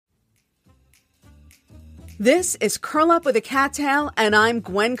This is Curl Up with a Cattail, and I'm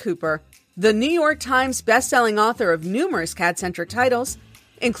Gwen Cooper, the New York Times bestselling author of numerous cat-centric titles,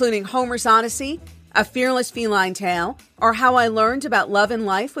 including Homer's Odyssey, A Fearless Feline Tale, or How I Learned About Love and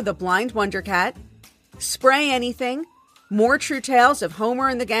Life with a Blind Wonder Cat, Spray Anything, More True Tales of Homer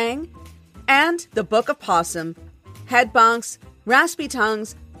and the Gang, and The Book of Possum, Head Bonks, Raspy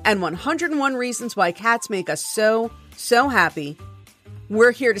Tongues, and 101 Reasons Why Cats Make Us So happy.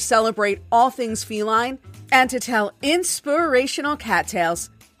 We're here to celebrate all things feline and to tell inspirational cat tales.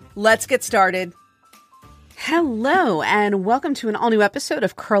 Let's get started. Hello, and welcome to an all-new episode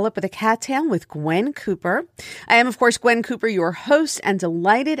of Curl Up with a Cattail with Gwen Cooper. I am, of course, Gwen Cooper, your host, and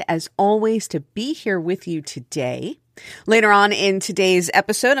delighted, as always, to be here with you today. Later on in today's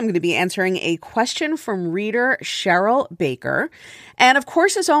episode, I'm going to be answering a question from reader Cheryl Baker. And of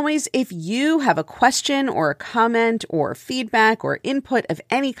course, as always, if you have a question or a comment or feedback or input of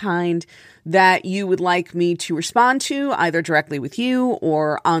any kind that you would like me to respond to, either directly with you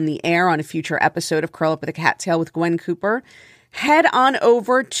or on the air on a future episode of Curl Up with a Cattail with Gwen Cooper, head on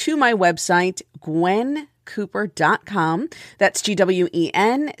over to my website, gwencooper.com. That's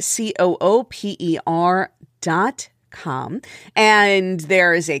GwenCooper.com. And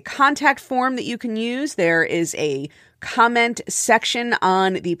there is a contact form that you can use. There is a comment section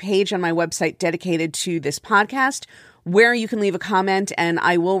on the page on my website dedicated to this podcast where you can leave a comment and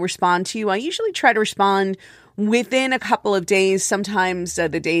I will respond to you. I usually try to respond within a couple of days. Sometimes the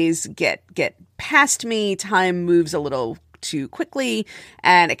days get past me. Time moves a little too quickly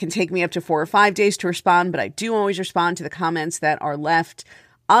and it can take me up to 4 or 5 days to respond, but I do always respond to the comments that are left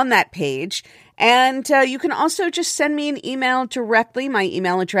on that page. And you can also just send me an email directly. My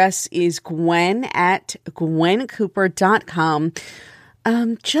email address is gwen@gwencooper.com.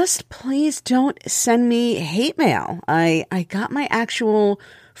 Just please don't send me hate mail. I got my actual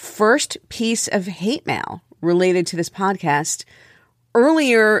first piece of hate mail related to this podcast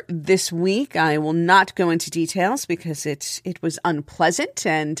earlier this week. I will not go into details because it was unpleasant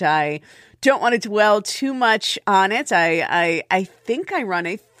and I don't want to dwell too much on it. I think I run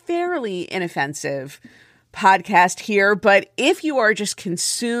a fairly inoffensive podcast here, but if you are just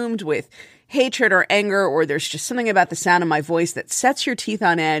consumed with hatred or anger, or there's just something about the sound of my voice that sets your teeth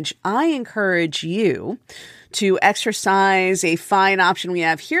on edge, I encourage you to exercise a fine option we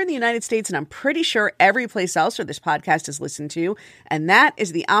have here in the United States, and I'm pretty sure every place else where this podcast is listened to, and that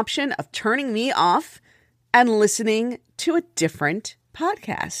is the option of turning me off and listening to a different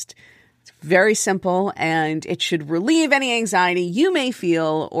podcast. Very simple, and it should relieve any anxiety you may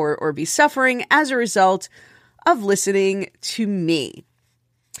feel or be suffering as a result of listening to me.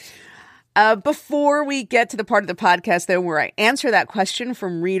 Before we get to the part of the podcast, though, where I answer that question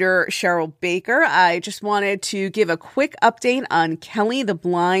from reader Cheryl Baker, I just wanted to give a quick update on Kelly the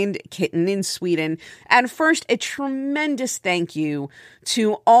blind kitten in Sweden. And first, a tremendous thank you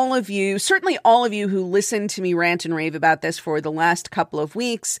to all of you, certainly all of you who listened to me rant and rave about this for the last couple of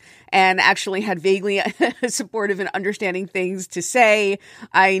weeks and actually had vaguely supportive and understanding things to say.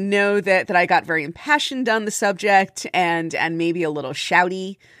 I know that I got very impassioned on the subject and maybe a little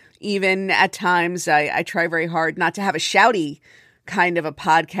shouty. Even at times, I try very hard not to have a shouty kind of a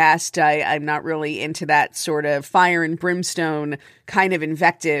podcast. I'm not really into that sort of fire and brimstone kind of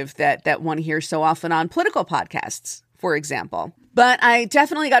invective that one hears so often on political podcasts, for example. But I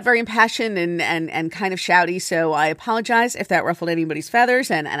definitely got very impassioned and kind of shouty, so I apologize if that ruffled anybody's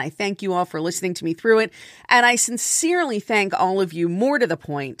feathers, and I thank you all for listening to me through it. And I sincerely thank all of you, more to the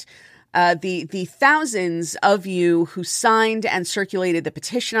point, the thousands of you who signed and circulated the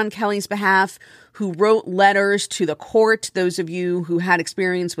petition on Kelly's behalf, who wrote letters to the court, those of you who had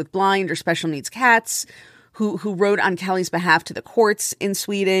experience with blind or special needs cats, who wrote on Kelly's behalf to the courts in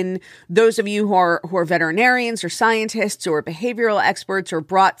Sweden, those of you who are veterinarians or scientists or behavioral experts or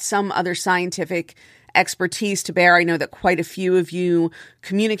brought some other scientific expertise to bear. I know that quite a few of you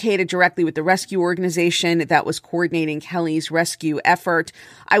communicated directly with the rescue organization that was coordinating Kelly's rescue effort.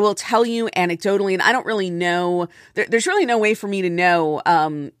 I will tell you anecdotally, and I don't really know, there's really no way for me to know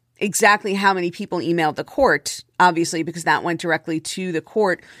exactly how many people emailed the court, obviously, because that went directly to the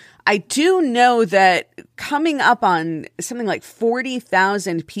court. I do know that coming up on something like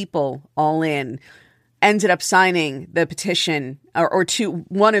 40,000 people all in ended up signing the petition or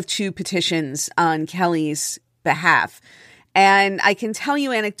one of two petitions on Kelly's behalf. And I can tell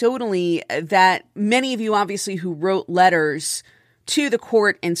you anecdotally that many of you, obviously, who wrote letters to the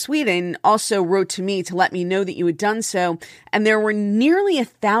court in Sweden also wrote to me to let me know that you had done so. And there were nearly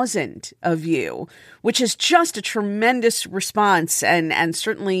 1,000 of you, which is just a tremendous response and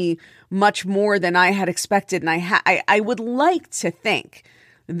certainly much more than I had expected. And I would like to think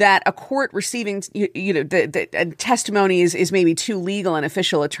that a court receiving, the testimony is maybe too legal and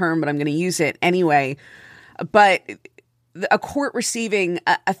official a term, but I'm going to use it anyway. But a court receiving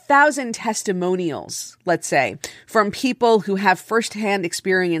 1,000 testimonials, let's say, from people who have firsthand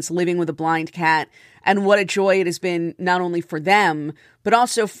experience living with a blind cat, and what a joy it has been not only for them, but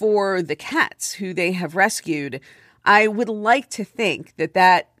also for the cats who they have rescued. I would like to think that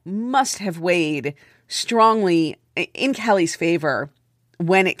that must have weighed strongly in Kelly's favor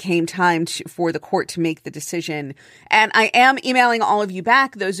when it came time for the court to make the decision. And I am emailing all of you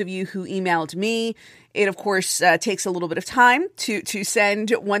back, those of you who emailed me. It, of course, takes a little bit of time to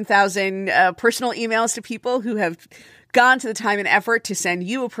send 1,000 personal emails to people who have gone to the time and effort to send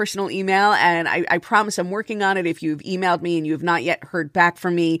you a personal email. And I promise I'm working on it. If you've emailed me and you have not yet heard back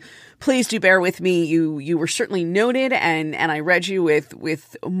from me, please do bear with me. You were certainly noted, and I read you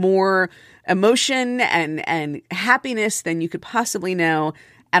with more emotion and happiness than you could possibly know.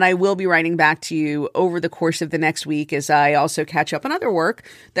 And I will be writing back to you over the course of the next week as I also catch up on other work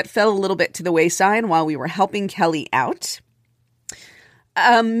that fell a little bit to the wayside while we were helping Kelly out.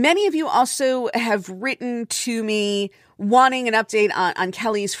 Many of you also have written to me wanting an update on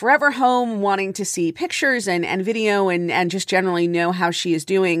Kelly's forever home, wanting to see pictures and video and just generally know how she is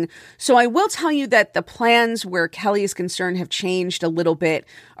doing. So I will tell you that the plans where Kelly is concerned have changed a little bit.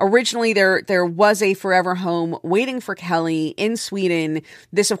 Originally, there was a forever home waiting for Kelly in Sweden.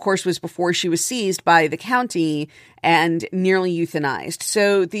 This, of course, was before she was seized by the county and nearly euthanized.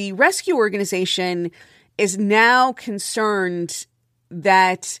 So the rescue organization is now concerned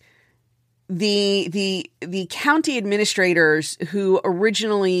that the county administrators who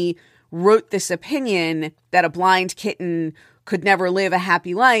originally wrote this opinion that a blind kitten could never live a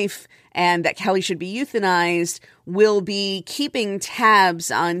happy life and that Kelly should be euthanized will be keeping tabs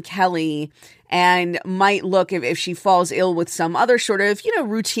on Kelly and might look if she falls ill with some other sort of,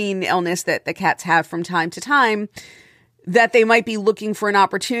 routine illness that the cats have from time to time, that they might be looking for an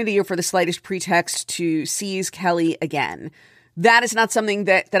opportunity or for the slightest pretext to seize Kelly again. That is not something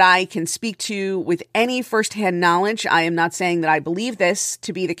that I can speak to with any firsthand knowledge. I am not saying that I believe this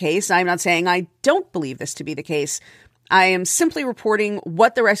to be the case. I'm not saying I don't believe this to be the case. I am simply reporting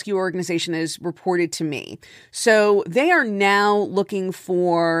what the rescue organization has reported to me. So they are now looking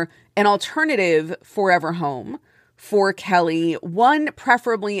for an alternative forever home for Kelly, one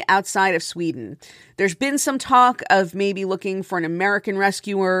preferably outside of Sweden. There's been some talk of maybe looking for an American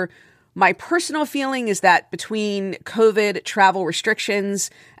rescuer. My personal feeling is that between COVID travel restrictions,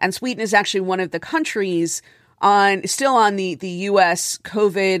 and Sweden is actually one of the countries still on the U.S.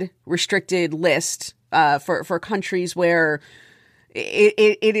 COVID restricted list for countries where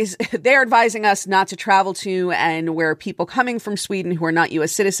it is, they're advising us not to travel to, and where people coming from Sweden who are not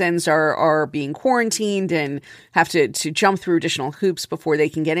U.S. citizens are being quarantined and have to jump through additional hoops before they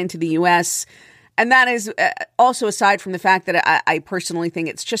can get into the U.S. And that is also aside from the fact that I personally think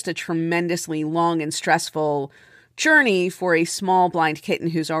it's just a tremendously long and stressful journey for a small blind kitten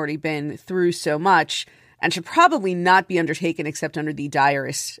who's already been through so much and should probably not be undertaken except under the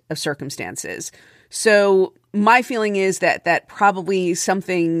direst of circumstances. So my feeling is that probably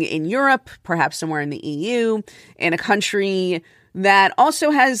something in Europe, perhaps somewhere in the EU, in a country that also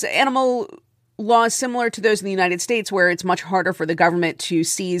has animal laws similar to those in the United States, where it's much harder for the government to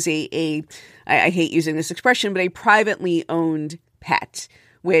seize I hate using this expression, but a privately owned pet,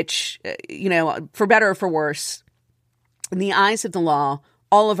 which, for better or for worse, in the eyes of the law,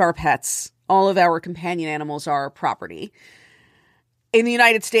 all of our pets, all of our companion animals are property. In the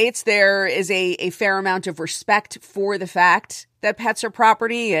United States, there is a fair amount of respect for the fact that pets are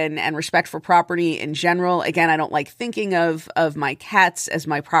property and respect for property in general. Again, I don't like thinking of my cats as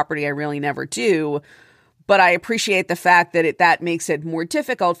my property. I really never do. But I appreciate the fact that that makes it more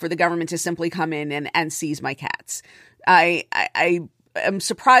difficult for the government to simply come in and seize my cats. I am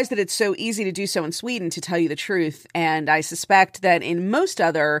surprised that it's so easy to do so in Sweden, to tell you the truth. And I suspect that in most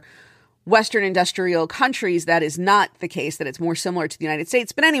other Western industrial countries, that is not the case, that it's more similar to the United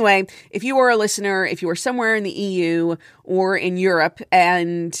States. But anyway, if you are a listener, if you are somewhere in the EU or in Europe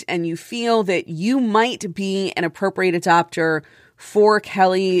and you feel that you might be an appropriate adopter for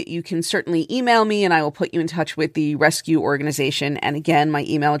Kelly, you can certainly email me and I will put you in touch with the rescue organization. And again, my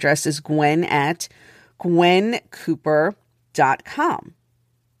email address is gwen@gwencooper.com.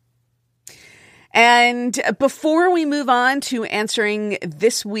 And before we move on to answering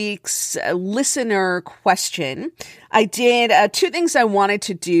this week's listener question, I did two things I wanted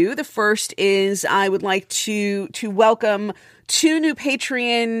to do. The first is I would like to welcome two new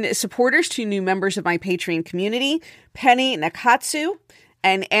Patreon supporters, two new members of my Patreon community, Penny Nakatsu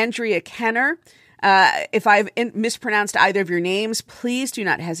and Andrea Kenner. If I've mispronounced either of your names, please do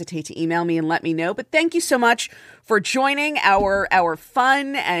not hesitate to email me and let me know. But thank you so much for joining our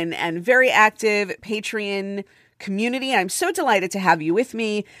fun and very active Patreon community. I'm so delighted to have you with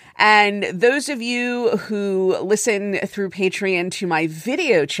me. And those of you who listen through Patreon to my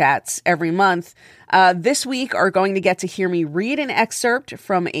video chats every month, this week are going to get to hear me read an excerpt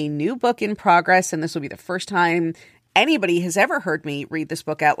from a new book in progress. And this will be the first time anybody has ever heard me read this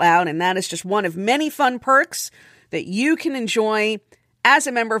book out loud. And that is just one of many fun perks that you can enjoy as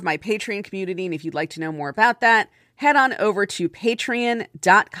a member of my Patreon community. And if you'd like to know more about that, head on over to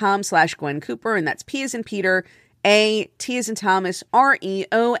patreon.com/Gwen Cooper. And that's P as in Peter, A, T as in Thomas,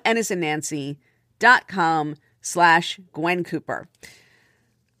 REON as in Nancy.com/Gwen Cooper.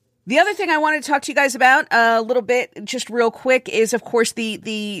 The other thing I wanted to talk to you guys about a little bit, just real quick, is of course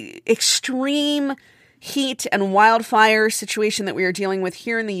the extreme heat and wildfire situation that we are dealing with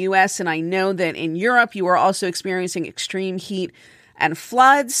here in the U.S. And I know that in Europe, you are also experiencing extreme heat and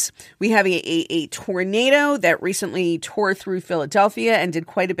floods. We have a tornado that recently tore through Philadelphia and did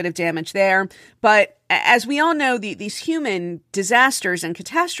quite a bit of damage there. But as we all know, these human disasters and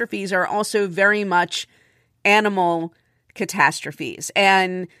catastrophes are also very much animal catastrophes.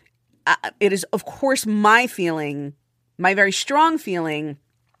 And it is, of course, my very strong feeling,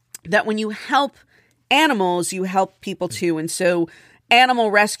 that when you help animals, you help people too. And so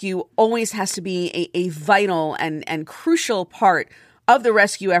animal rescue always has to be a vital and crucial part of the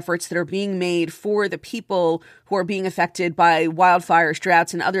rescue efforts that are being made for the people who are being affected by wildfires,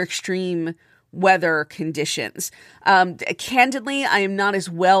 droughts, and other extreme weather conditions. Candidly, I am not as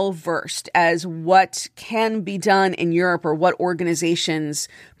well versed as what can be done in Europe or what organizations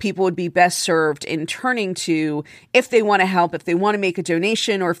people would be best served in turning to if they want to help, if they want to make a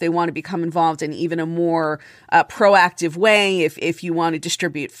donation, or if they want to become involved in even a more proactive way, if you want to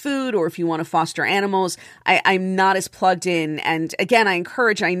distribute food or if you want to foster animals. I'm not as plugged in. And again,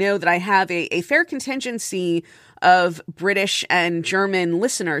 I know that I have a fair contingency of British and German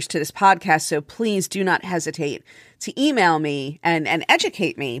listeners to this podcast. So please do not hesitate to email me and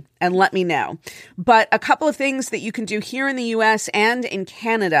educate me and let me know. But a couple of things that you can do here in the US and in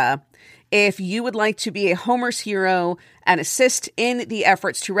Canada if you would like to be a Homer's hero and assist in the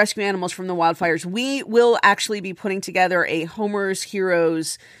efforts to rescue animals from the wildfires. We will actually be putting together a Homer's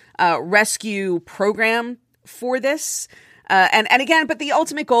Heroes rescue program for this. And again, but the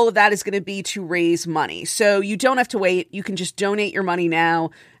ultimate goal of that is going to be to raise money. So you don't have to wait. You can just donate your money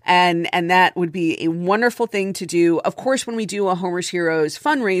now. And that would be a wonderful thing to do. Of course, when we do a Homer's Heroes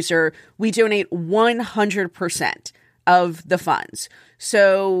fundraiser, we donate 100% of the funds.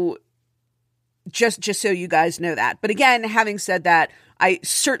 So just so you guys know that. But again, having said that, I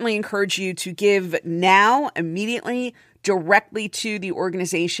certainly encourage you to give now, immediately, directly to the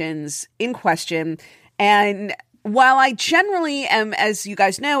organizations in question. And while I generally am, as you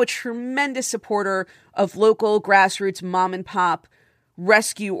guys know, a tremendous supporter of local grassroots mom and pop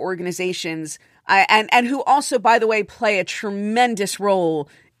rescue organizations, and who also, by the way, play a tremendous role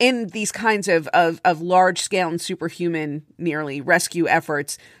in these kinds of large scale and superhuman, nearly rescue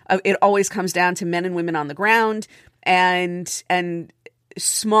efforts, it always comes down to men and women on the ground, and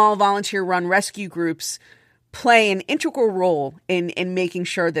small volunteer run rescue groups play an integral role in making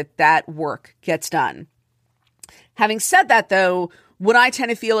sure that work gets done. Having said that, though, what I tend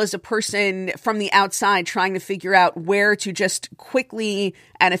to feel as a person from the outside trying to figure out where to just quickly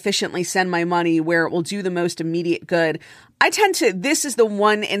and efficiently send my money, where it will do the most immediate good, this is the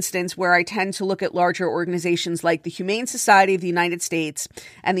one instance where I tend to look at larger organizations like the Humane Society of the United States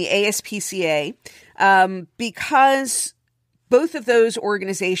and the ASPCA, because both of those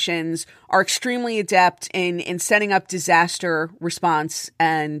organizations are extremely adept in setting up disaster response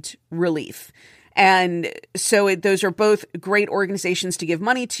and relief. And so those are both great organizations to give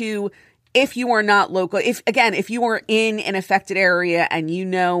money to if you are not local. If you are in an affected area and you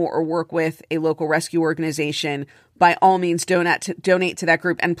know or work with a local rescue organization, by all means, donate to that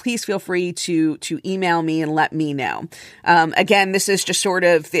group. And please feel free to email me and let me know. Again, this is just sort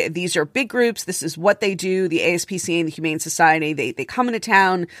of, these are big groups. This is what they do. The ASPCA and the Humane Society, they come into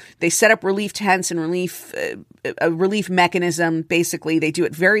town, they set up relief tents and a relief mechanism. Basically, they do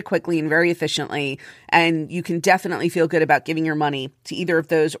it very quickly and very efficiently. And you can definitely feel good about giving your money to either of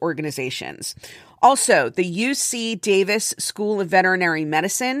those organizations. Also, the UC Davis School of Veterinary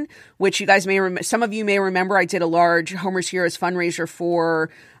Medicine, which you guys some of you may remember, I did a large Homer's Heroes fundraiser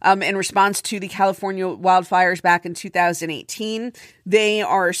for in response to the California wildfires back in 2018. They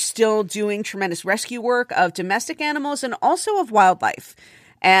are still doing tremendous rescue work of domestic animals and also of wildlife.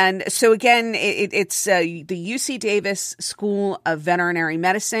 And so again, it's the UC Davis School of Veterinary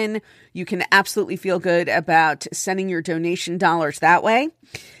Medicine. You can absolutely feel good about sending your donation dollars that way.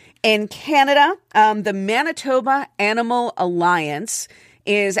 In Canada, the Manitoba Animal Alliance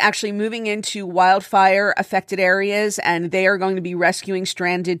is actually moving into wildfire-affected areas, and they are going to be rescuing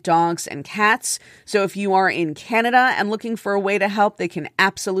stranded dogs and cats. So if you are in Canada and looking for a way to help, they can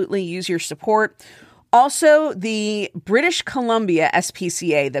absolutely use your support. Also, the British Columbia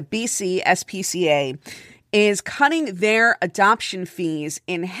SPCA, the BC SPCA, is cutting their adoption fees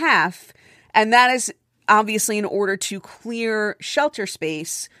in half, and that is obviously in order to clear shelter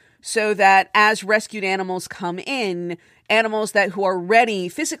space so that as rescued animals come in, animals who are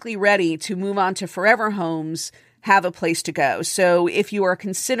physically ready to move on to forever homes have a place to go. So if you are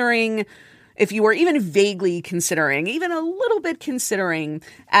even vaguely considering, even a little bit considering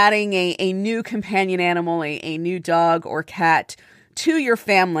adding a new companion animal, a new dog or cat to your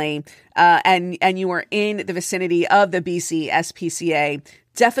family, and you are in the vicinity of the BC SPCA,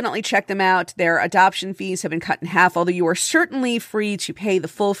 definitely check them out. Their adoption fees have been cut in half, although you are certainly free to pay the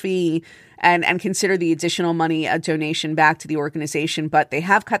full fee and consider the additional money a donation back to the organization. But they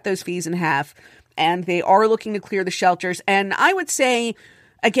have cut those fees in half, and they are looking to clear the shelters. And I would say,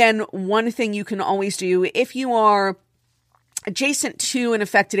 again, one thing you can always do if you are adjacent to an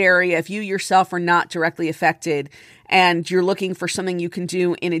affected area, if you yourself are not directly affected and you're looking for something you can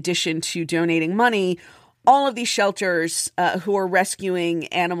do in addition to donating money, all of these shelters who are rescuing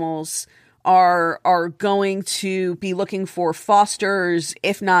animals are going to be looking for fosters,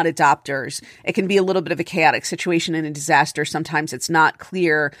 if not adopters. It can be a little bit of a chaotic situation in a disaster. Sometimes it's not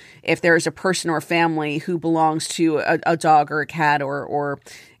clear if there is a person or family who belongs to a dog or a cat, or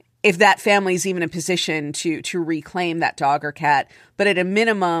if that family is even in a position to reclaim that dog or cat. But at a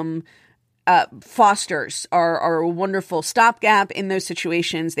minimum, fosters are a wonderful stopgap in those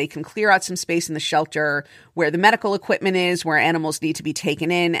situations. They can clear out some space in the shelter where the medical equipment is, where animals need to be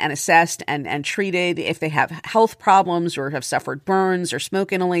taken in and assessed and treated if they have health problems or have suffered burns or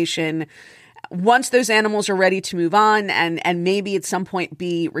smoke inhalation. Once those animals are ready to move on and maybe at some point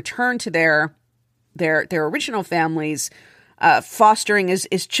be returned to their original families, fostering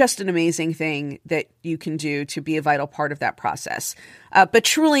is just an amazing thing that you can do to be a vital part of that process. But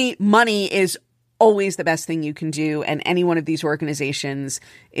truly, money is always the best thing you can do, and any one of these organizations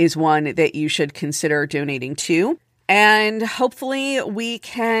is one that you should consider donating to. And hopefully we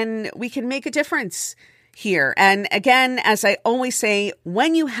can make a difference here. And again, as I always say,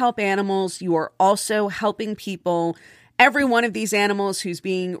 when you help animals, you are also helping people. Every one of these animals who's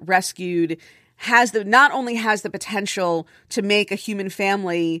being rescued not only has the potential to make a human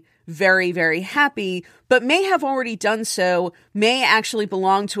family very, very happy, but may have already done so, may actually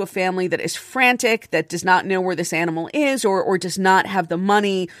belong to a family that is frantic, that does not know where this animal is, or does not have the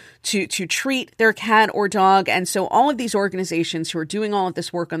money to treat their cat or dog. And so all of these organizations who are doing all of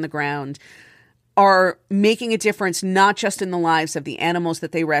this work on the ground are making a difference, not just in the lives of the animals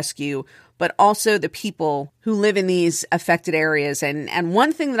that they rescue, but also the people who live in these affected areas. And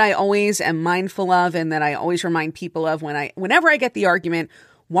one thing that I always am mindful of, and that I always remind people of whenever I get the argument,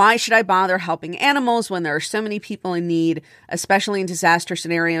 why should I bother helping animals when there are so many people in need, especially in disaster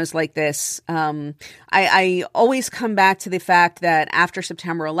scenarios like this? I always come back to the fact that after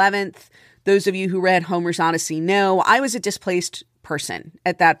September 11th, those of you who read Homer's Odyssey know I was a displaced person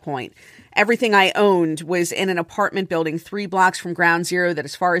at that point. Everything I owned was in an apartment building 3 blocks from ground zero that,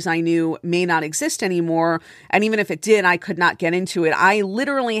 as far as I knew, may not exist anymore. And even if it did, I could not get into it. I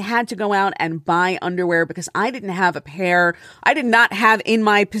literally had to go out and buy underwear because I did not have in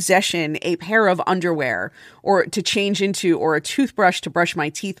my possession a pair of underwear or to change into, or a toothbrush to brush my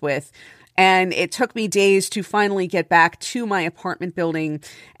teeth with. And it took me days to finally get back to my apartment building.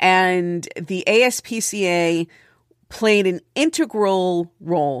 And the ASPCA played an integral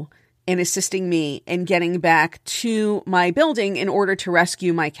role in assisting me in getting back to my building in order to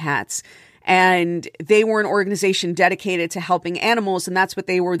rescue my cats. And they were an organization dedicated to helping animals, and that's what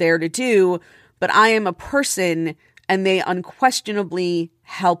they were there to do. But I am a person, and they unquestionably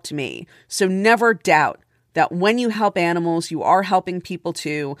helped me. So never doubt that when you help animals, you are helping people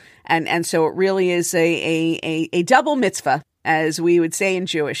too. And so it really is a double mitzvah, as we would say in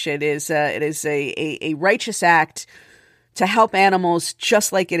Jewish. It is a righteous act to help animals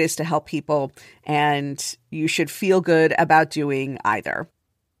just like it is to help people, and you should feel good about doing either.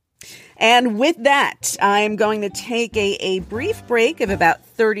 And with that, I'm going to take a brief break of about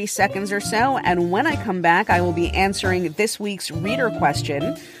 30 seconds or so, and when I come back, I will be answering this week's reader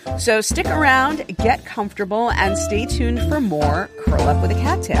question. So stick around, get comfortable, and stay tuned for more Curl Up with a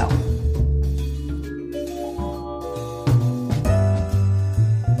Cattail.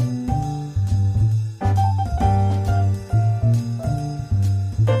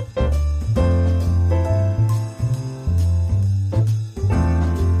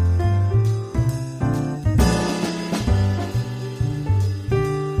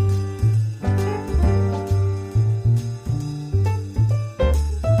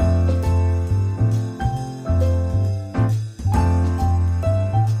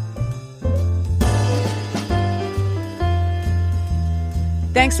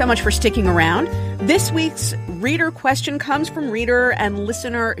 Thanks so much for sticking around. This week's reader question comes from reader and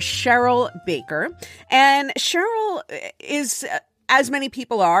listener Cheryl Baker. And Cheryl is, as many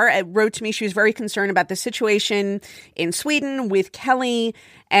people are, wrote to me. She was very concerned about the situation in Sweden with Kelly.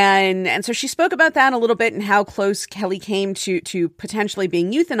 And so she spoke about that a little bit and how close Kelly came to potentially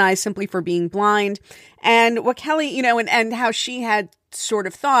being euthanized simply for being blind. And what Kelly, and how she had sort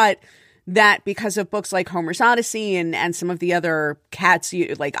of thought that because of books like Homer's Odyssey and some of the other cats,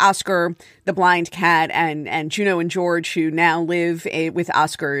 like Oscar, the blind cat, and Juno and George, who now live with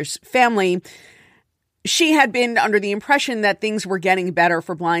Oscar's family, she had been under the impression that things were getting better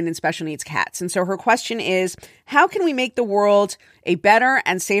for blind and special needs cats. And so her question is, how can we make the world a better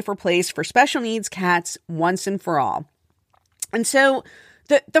and safer place for special needs cats once and for all? And so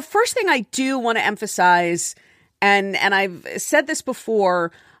the first thing I do want to emphasize, and I've said this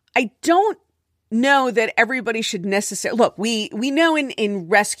before, I don't know that everybody should necessarily look. We know in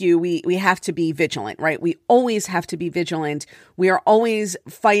rescue we have to be vigilant, right? We always have to be vigilant. We are always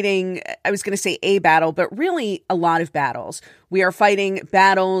fighting. I was going to say a battle, but really a lot of battles. We are fighting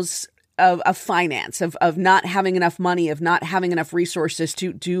battles of finance, of not having enough money, of not having enough resources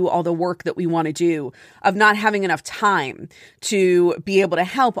to do all the work that we want to do, of not having enough time to be able to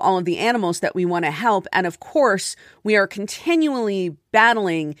help all of the animals that we want to help. And of course, we are continually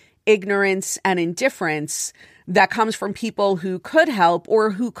battling ignorance and indifference that comes from people who could help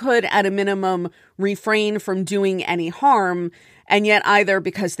or who could, at a minimum, refrain from doing any harm. And yet either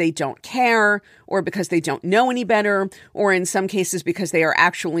because they don't care or because they don't know any better, or in some cases because they are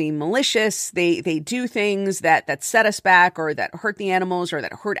actually malicious, they do things that set us back or that hurt the animals or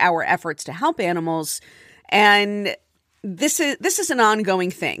that hurt our efforts to help animals. And this is an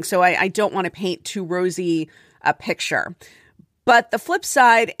ongoing thing. So I don't want to paint too rosy a picture. But the flip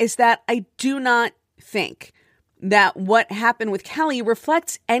side is that I do not think that what happened with Kelly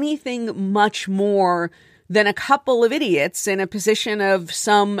reflects anything much more than a couple of idiots in a position of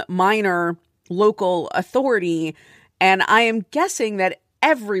some minor local authority. And I am guessing that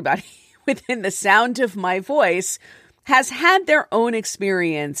everybody within the sound of my voice has had their own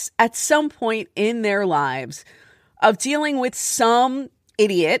experience at some point in their lives of dealing with some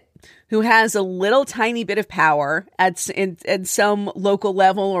idiot who has a little tiny bit of power at some local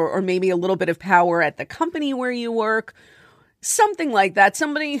level, or maybe a little bit of power at the company where you work. Something like that.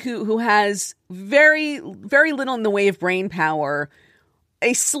 Somebody who has very, very little in the way of brain power,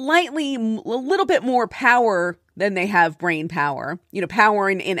 a little bit more power than they have brain power, power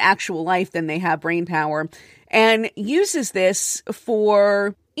in actual life than they have brain power, and uses this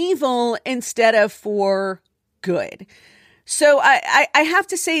for evil instead of for good. So I have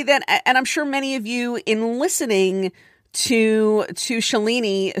to say that, and I'm sure many of you in listening to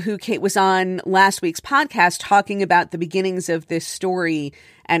Shalini, who Kate was on last week's podcast, talking about the beginnings of this story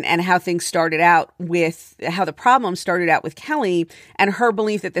and how things started out with, how the problem started out with Kelly, and her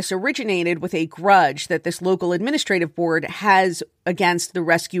belief that this originated with a grudge that this local administrative board has against the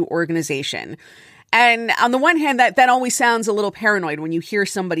rescue organization. And on the one hand, that always sounds a little paranoid when you hear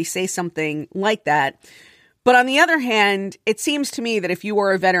somebody say something like that. But on the other hand, it seems to me that if you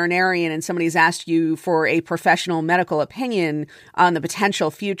were a veterinarian and somebody's asked you for a professional medical opinion on the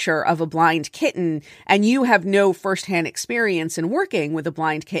potential future of a blind kitten, and you have no firsthand experience in working with a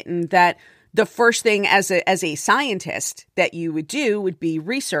blind kitten, that the first thing as a scientist that you would do would be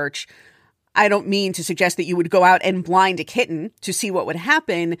research. I don't mean to suggest that you would go out and blind a kitten to see what would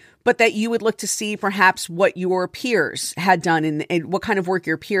happen, but that you would look to see perhaps what your peers had done and what kind of work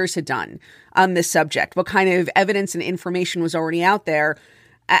your peers had done on this subject, what kind of evidence and information was already out there.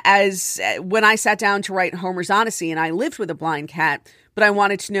 As when I sat down to write Homer's Odyssey and I lived with a blind cat, but I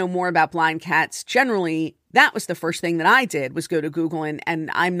wanted to know more about blind cats generally, that was the first thing that I did, was go to Google, and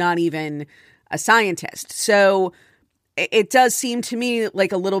I'm not even a scientist. So it does seem to me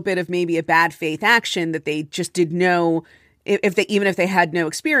like a little bit of maybe a bad faith action that they just did no, even if they had no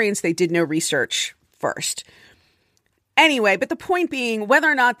experience, they did no research first. Anyway, but the point being,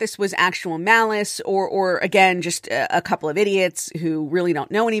 whether or not this was actual malice or again, just a couple of idiots who really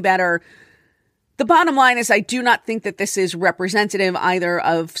don't know any better, the bottom line is I do not think that this is representative either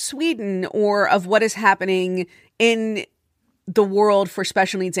of Sweden or of what is happening in the world for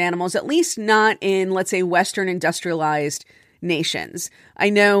special needs animals, at least not in, let's say, Western industrialized nations. I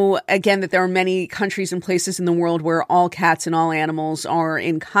know, again, that there are many countries and places in the world where all cats and all animals are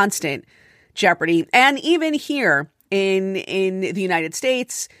in constant jeopardy. And even here in the United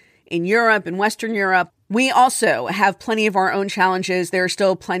States, in Europe, in Western Europe, We also have plenty of our own challenges. There are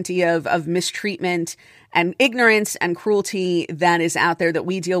still plenty of mistreatment and ignorance and cruelty that is out there that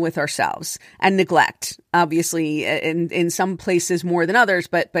we deal with ourselves, and neglect, obviously, in some places more than others,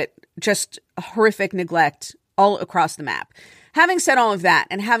 but just horrific neglect all across the map. Having said all of that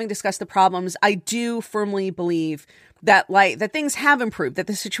and having discussed the problems, I do firmly believe that things have improved, that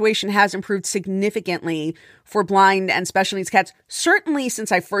the situation has improved significantly for blind and special needs cats, certainly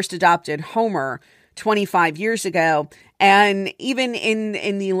since I first adopted Homer 25 years ago. And even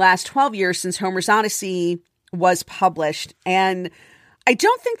in the last 12 years since Homer's Odyssey was published. And I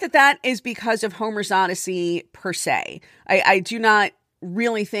don't think that is because of Homer's Odyssey per se. I do not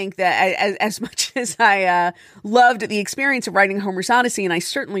really think that as much as I loved the experience of writing Homer's Odyssey, and I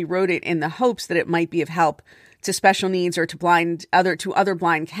certainly wrote it in the hopes that it might be of help to special needs or to other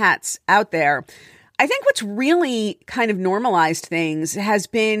blind cats out there, I think what's really kind of normalized things has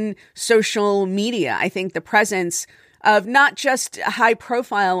been social media. I think the presence of not just high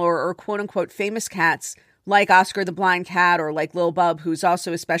profile or quote unquote famous cats like Oscar the blind cat or like Lil Bub, who's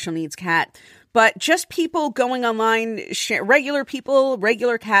also a special needs cat, but just people going online, regular people,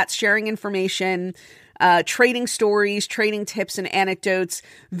 regular cats sharing information, trading stories, trading tips and anecdotes,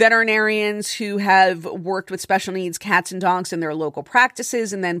 veterinarians who have worked with special needs cats and dogs in their local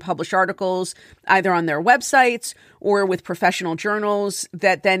practices and then publish articles either on their websites or with professional journals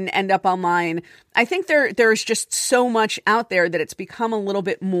that then end up online. I think there's just so much out there that it's become a little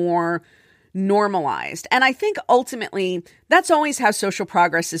bit more normalized. And I think ultimately that's always how social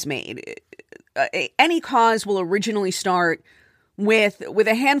progress is made. Any cause will originally start with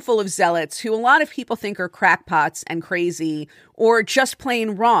a handful of zealots who a lot of people think are crackpots and crazy or just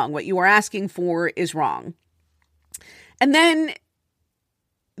plain wrong. What you are asking for is wrong. And then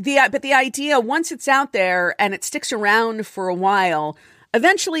the idea, once it's out there and it sticks around for a while,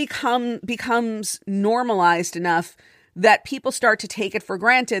 eventually becomes normalized enough that people start to take it for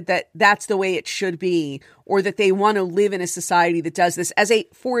granted that that's the way it should be, or that they want to live in a society that does this.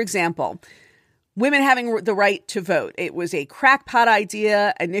 For example, women having the right to vote. It was a crackpot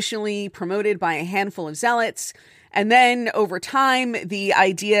idea initially promoted by a handful of zealots. And then over time, the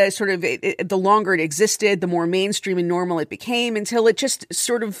idea the longer it existed, the more mainstream and normal it became, until it just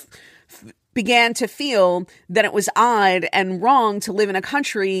sort of began to feel that it was odd and wrong to live in a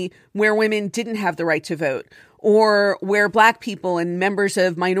country where women didn't have the right to vote, or where Black people and members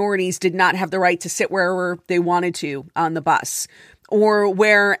of minorities did not have the right to sit wherever they wanted to on the bus, or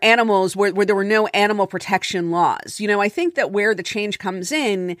where there were no animal protection laws. You know, I think that where the change comes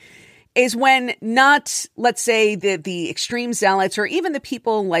in is when not, let's say, the extreme zealots or even the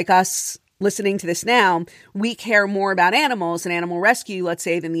people like us listening to this now, we care more about animals and animal rescue, let's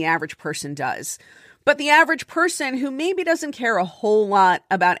say, than the average person does. But the average person who maybe doesn't care a whole lot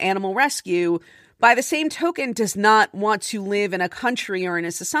about animal rescue, by the same token, does not want to live in a country or in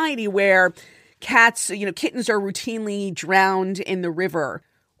a society where kittens are routinely drowned in the river,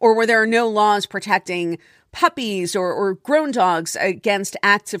 or where there are no laws protecting puppies or grown dogs against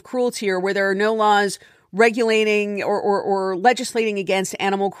acts of cruelty, or where there are no laws regulating or legislating against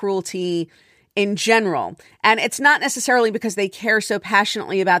animal cruelty in general. And it's not necessarily because they care so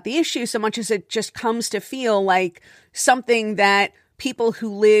passionately about the issue so much as it just comes to feel like something that people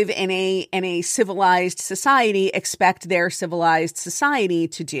who live in a civilized society expect their civilized society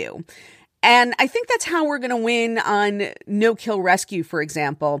to do. And I think that's how we're going to win on no-kill rescue, for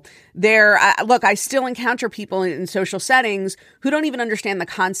example. I still encounter people in social settings who don't even understand the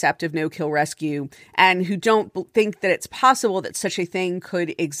concept of no-kill rescue and who don't think that it's possible that such a thing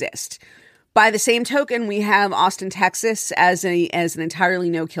could exist. By the same token, we have Austin, Texas as an entirely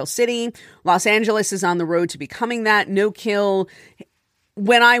no-kill city. Los Angeles is on the road to becoming that. No-kill.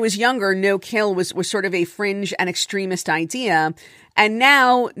 When I was younger, no-kill was sort of a fringe and extremist idea. And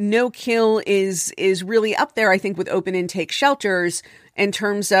now no-kill is really up there, I think, with open intake shelters in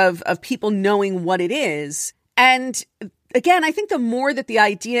terms of people knowing what it is. And again, I think the more that the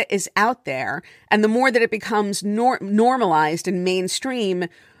idea is out there and the more that it becomes normalized and mainstream,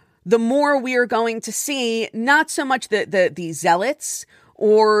 the more we are going to see not so much the zealots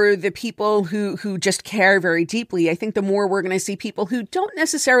or the people who just care very deeply. I think the more we're going to see people who don't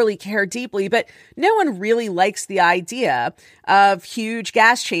necessarily care deeply, but no one really likes the idea of huge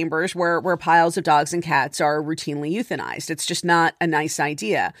gas chambers where piles of dogs and cats are routinely euthanized. It's just not a nice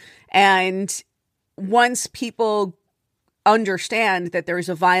idea. And once people understand that there is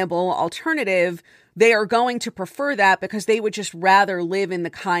a viable alternative, they are going to prefer that because they would just rather live in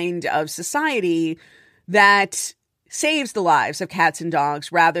the kind of society that saves the lives of cats and dogs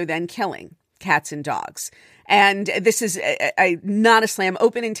rather than killing cats and dogs. And this is not a slam.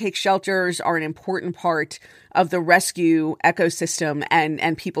 Open intake shelters are an important part of the rescue ecosystem,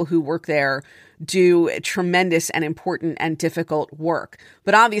 and people who work there do tremendous and important and difficult work.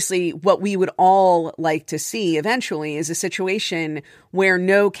 But obviously, what we would all like to see eventually is a situation where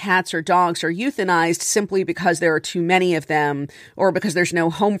no cats or dogs are euthanized simply because there are too many of them or because there's no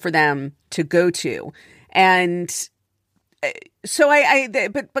home for them to go to. And so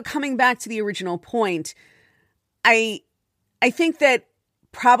but coming back to the original point, I think that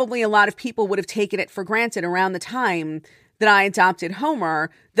probably a lot of people would have taken it for granted around the time that I adopted Homer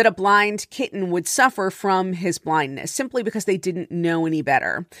that a blind kitten would suffer from his blindness simply because they didn't know any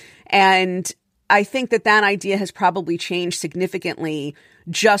better. And I think that idea has probably changed significantly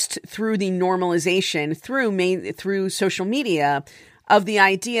just through the normalization through social media of the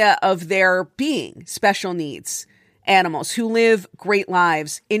idea of there being special needs animals who live great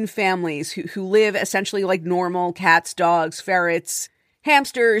lives in families, who live essentially like normal cats, dogs, ferrets,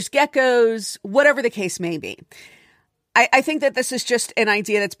 hamsters, geckos, whatever the case may be. I think that this is just an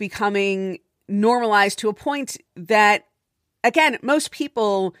idea that's becoming normalized to a point that, again, most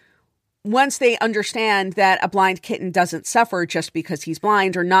people, once they understand that a blind kitten doesn't suffer just because he's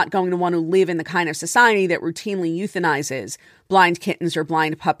blind, are not going to want to live in the kind of society that routinely euthanizes blind kittens or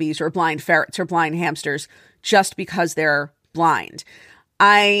blind puppies or blind ferrets or blind hamsters just because they're blind.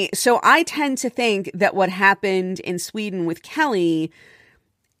 So I tend to think that what happened in Sweden with Kelly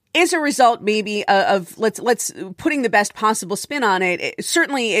is a result maybe of let's putting the best possible spin on it.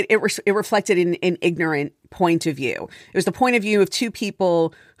 Certainly it reflected an ignorant point of view. It was the point of view of two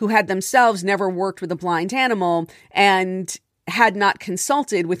people who had themselves never worked with a blind animal and had not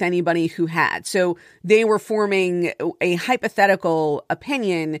consulted with anybody who had. So they were forming a hypothetical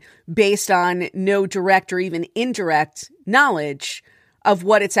opinion based on no direct or even indirect knowledge of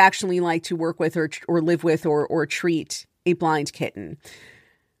what it's actually like to work with or live with or treat a blind kitten.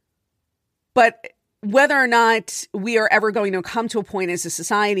 But whether or not we are ever going to come to a point as a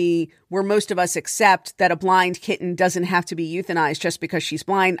society where most of us accept that a blind kitten doesn't have to be euthanized just because she's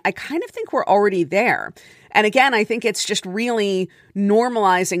blind, I kind of think we're already there. And again, I think it's just really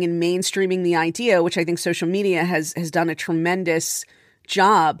normalizing and mainstreaming the idea, which I think social media has done a tremendous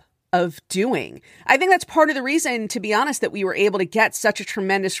job of doing. I think that's part of the reason, to be honest, that we were able to get such a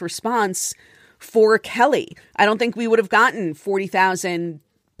tremendous response for Kelly. I don't think we would have gotten 40,000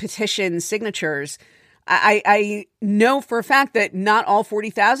 petition signatures. I know for a fact that not all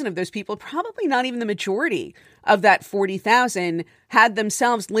 40,000 of those people, probably not even the majority of that 40,000, had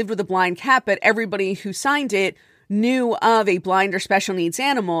themselves lived with a blind cat, but everybody who signed it knew of a blind or special needs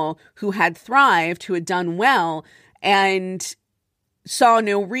animal who had thrived, who had done well, and saw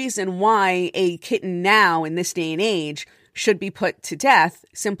no reason why a kitten now in this day and age should be put to death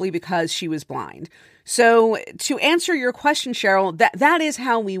simply because she was blind. So to answer your question, Cheryl, that is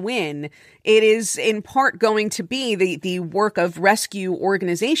how we win. It is in part going to be the work of rescue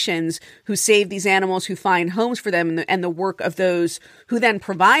organizations who save these animals, who find homes for them, and the work of those who then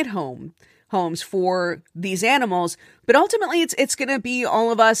provide homes for these animals. But ultimately, it's going to be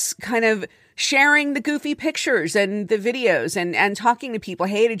all of us kind of sharing the goofy pictures and the videos and talking to people.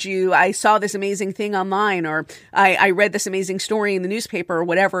 Hey, I saw this amazing thing online, or I read this amazing story in the newspaper, or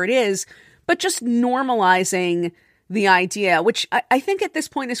whatever it is. But just normalizing the idea, which I think at this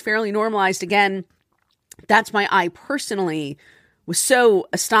point is fairly normalized. Again, that's why I personally was so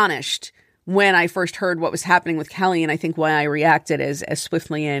astonished when I first heard what was happening with Kelly, and I think why I reacted as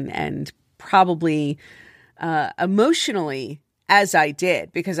swiftly and probably emotionally as I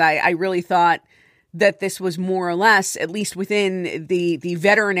did, because I really thought that this was more or less, at least within the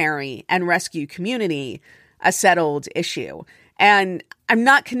veterinary and rescue community, a settled issue. And I'm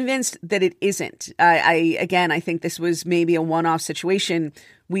not convinced that it isn't. I think this was maybe a one-off situation.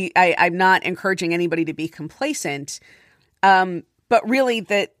 I'm not encouraging anybody to be complacent, but really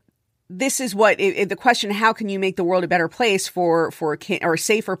that this is what the question: how can you make the world a better place for a kitten, or a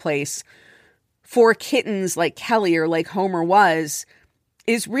safer place for kittens like Kelly or like Homer was?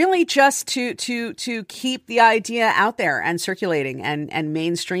 Is really just to keep the idea out there and circulating and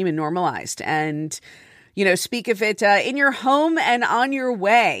mainstream and normalized. And speak of it in your home and on your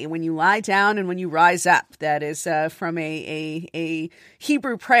way, when you lie down and when you rise up. That is from a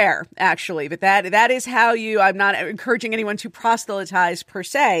Hebrew prayer, actually. But that is how I'm not encouraging anyone to proselytize per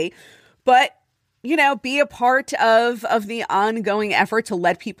se, but, be a part of the ongoing effort to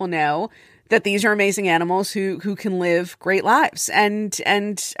let people know that these are amazing animals who can live great lives. And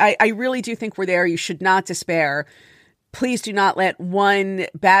I really do think we're there. You should not despair. Please do not let one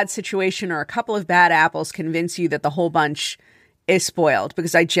bad situation or a couple of bad apples convince you that the whole bunch is spoiled,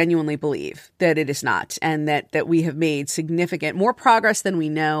 because I genuinely believe that it is not, and that we have made significant more progress than we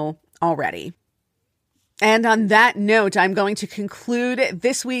know already. And on that note, I'm going to conclude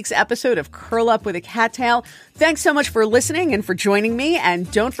this week's episode of Curl Up with a Cattail. Thanks so much for listening and for joining me, and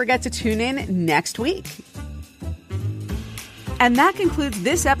don't forget to tune in next week. And that concludes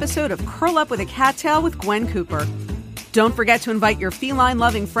this episode of Curl Up with a Cattail with Gwen Cooper. Don't forget to invite your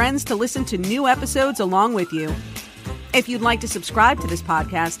feline-loving friends to listen to new episodes along with you. If you'd like to subscribe to this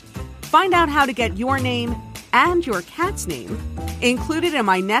podcast, find out how to get your name and your cat's name included in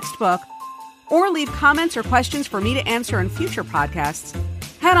my next book, or leave comments or questions for me to answer in future podcasts,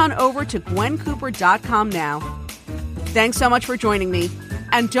 head on over to gwencooper.com now. Thanks so much for joining me,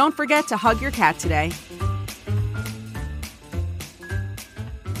 and don't forget to hug your cat today.